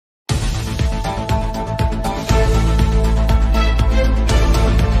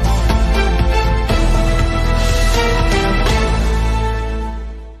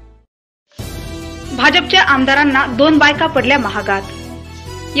भाजपच्या आमदारांना 2 बायका पडल्या महागात।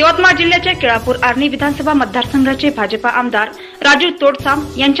 यवतमाळ जिल्ह्याच्या केळापूर आर्णी विधानसभा मतदारसंघाचे भाजपा आमदार राजू तोडसाम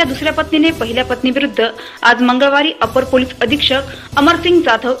यांच्या दुसऱ्या पत्नीने पहिल्या पत्नीविरुद्ध आज मंगळवारी अपर पोलीस अधीक्षक अमरस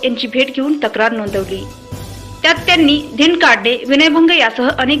जाधव यांची भेट घेऊन तक्रार नोंदवली। त्यात त्यांनी धिंड काढणे, विनयभंग यासह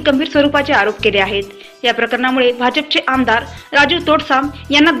अनेक गंभीर स्वरूपाचे आरोप केले आहेत। या प्रकरणामुळे भाजपचे आमदार राजू तोडसाम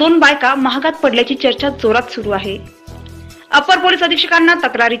यांना 2 बायका महागात पडल्याची चर्चा जोरात सुरू आहे। अपर पोलीस अधीक्षकांना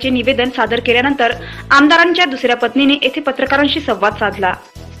तक्रारीचे निवेदन सादर केल्यानंतर आमदारांच्या दुसऱ्या पत्नीने येथे पत्रकारांशी संवाद साधला।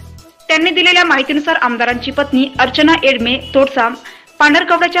 त्यांनी दिलेल्या माहितीनुसार आमदारांची पत्नी अर्चना एडमे तोडसाम,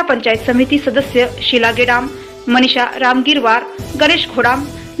 ढरकवडच्या पंचायत समिती सदस्य शीला गेडाम, मनीषा रामगिरवार, गणेश घोडाम,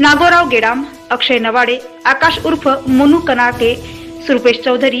 नागोराव गेडाम, अक्षय नवाडे, आकाश उर्फ मोनू कनाटे, सुरुपेश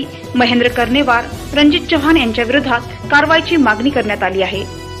चौधरी, महेंद्र कर्नेवार, रणजित चव्हाण यांच्या विरोधात कारवाईची मागणी करण्यात आली आहे।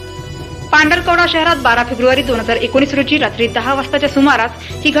 ढरकवड शहरात 12 फेब्रुवारी 2019 रोजी रात्री 10 वाजताच्या सुमारास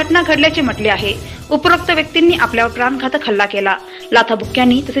ही घटना घडल्याचे म्हटले आहे। उपरोक्त व्यक्तींनी आपल्यावर प्राणघातक हल्ला केला,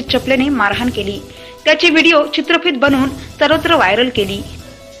 लाथाबुक्क्यांनी तसेच चपलेने मारहाण केली। त्याची व्हिडिओ चित्रफित बनवून सर्वत्र व्हायरल केली।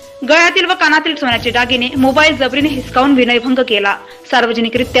 गळ्यातील व कानातील सोन्याचे दागिने, मोबाईल जबरीने हिसकावून विनयभंग केला,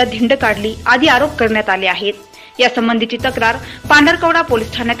 सार्वजनिकरित्या धिंड काढली आदी आरोप करण्यात आले आहेत। या संबंधीची तक्रार ढरकवड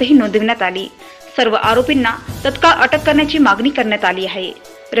पोलीस ठाण्यातही नोंदविण्यात आली। सर्व आरोपींना तत्काळ अटक करण्याची मागणी करण्यात आली आहे।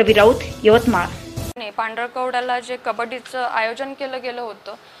 रवी राऊत, यवतमाळ। ढरकवडला जे कबड्डीचं आयोजन केलं गेलं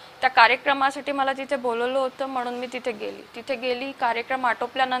होतं त्या कार्यक्रमासाठी मला तिथे बोलवलं होतं, म्हणून मी तिथे गेली। कार्यक्रम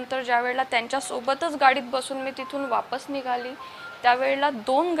आटोपल्यानंतर ज्या वेळेला त्यांच्या सोबतच गाडीत बसून मी तिथून वापस निघाली त्यावेळेला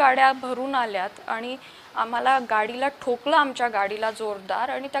 2 गाड्या भरून आल्यात आणि आम्हाला गाडीला ठोकलं, आमच्या गाडीला जोरदार,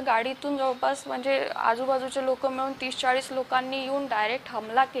 आणि त्या गाडीतून जवळपास म्हणजे आजूबाजूचे लोक मिळून 30-40 लोकांनी येऊन डायरेक्ट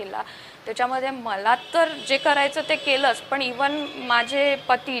हमला केला। त्याच्यामध्ये मला तर जे करायचं ते केलंच, पण इवन माझे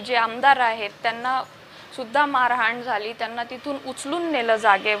पती जे आमदार आहेत त्यांना सुद्धा मारहाण झाली, त्यांना तिथून उचलून नेलं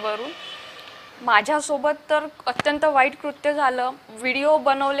जागेवरून। माझ्यासोबत तर अत्यंत वाईट कृत्य झालं। व्हिडिओ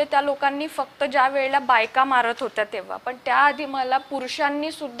बनवले त्या लोकांनी फक्त ज्या वेळेला बायका मारत होत्या तेव्हा, पण त्याआधी मला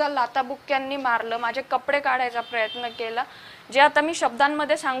पुरुषांनी सुद्धा लाथाबुक्क्यांनी मारलं, माझे कपडे काढायचा प्रयत्न केला, जे आता मी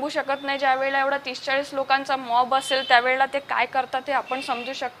शब्दांमध्ये सांगू शकत नाही। ज्या वेळेला एवढा 30-40 लोकांचा मॉब असेल त्यावेळेला ते काय करतात ते आपण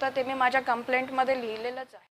समजू शकता, ते मी माझ्या कंप्लेंटमध्ये लिहिलेलंच आहे।